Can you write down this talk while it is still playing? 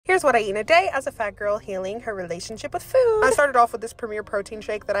Here's what I eat in a day as a fat girl healing her relationship with food. I started off with this Premier protein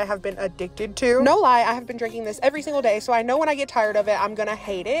shake that I have been addicted to. No lie, I have been drinking this every single day, so I know when I get tired of it, I'm gonna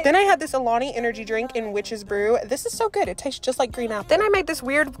hate it. Then I had this Alani energy drink in Witch's Brew. This is so good. It tastes just like green apple. Then I made this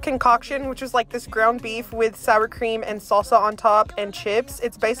weird concoction, which was like this ground beef with sour cream and salsa on top and chips.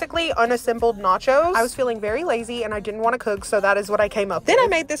 It's basically unassembled nachos. I was feeling very lazy and I didn't want to cook, so that is what I came up with. Then I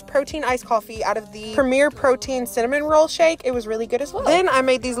made this protein iced coffee out of the Premier protein cinnamon roll shake. It was really good as well. Then I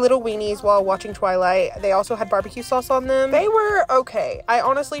made these little weenies while watching Twilight. They also had barbecue sauce on them. They were okay. I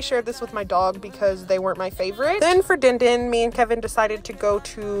honestly shared this with my dog because they weren't my favorite. Then for Din Din, me and Kevin decided to go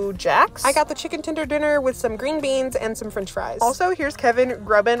to Jack's. I got the chicken tender dinner with some green beans and some french fries. Also, here's Kevin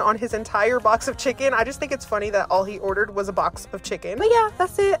grubbing on his entire box of chicken. I just think it's funny that all he ordered was a box of chicken. But yeah,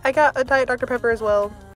 that's it. I got a Diet Dr. Pepper as well.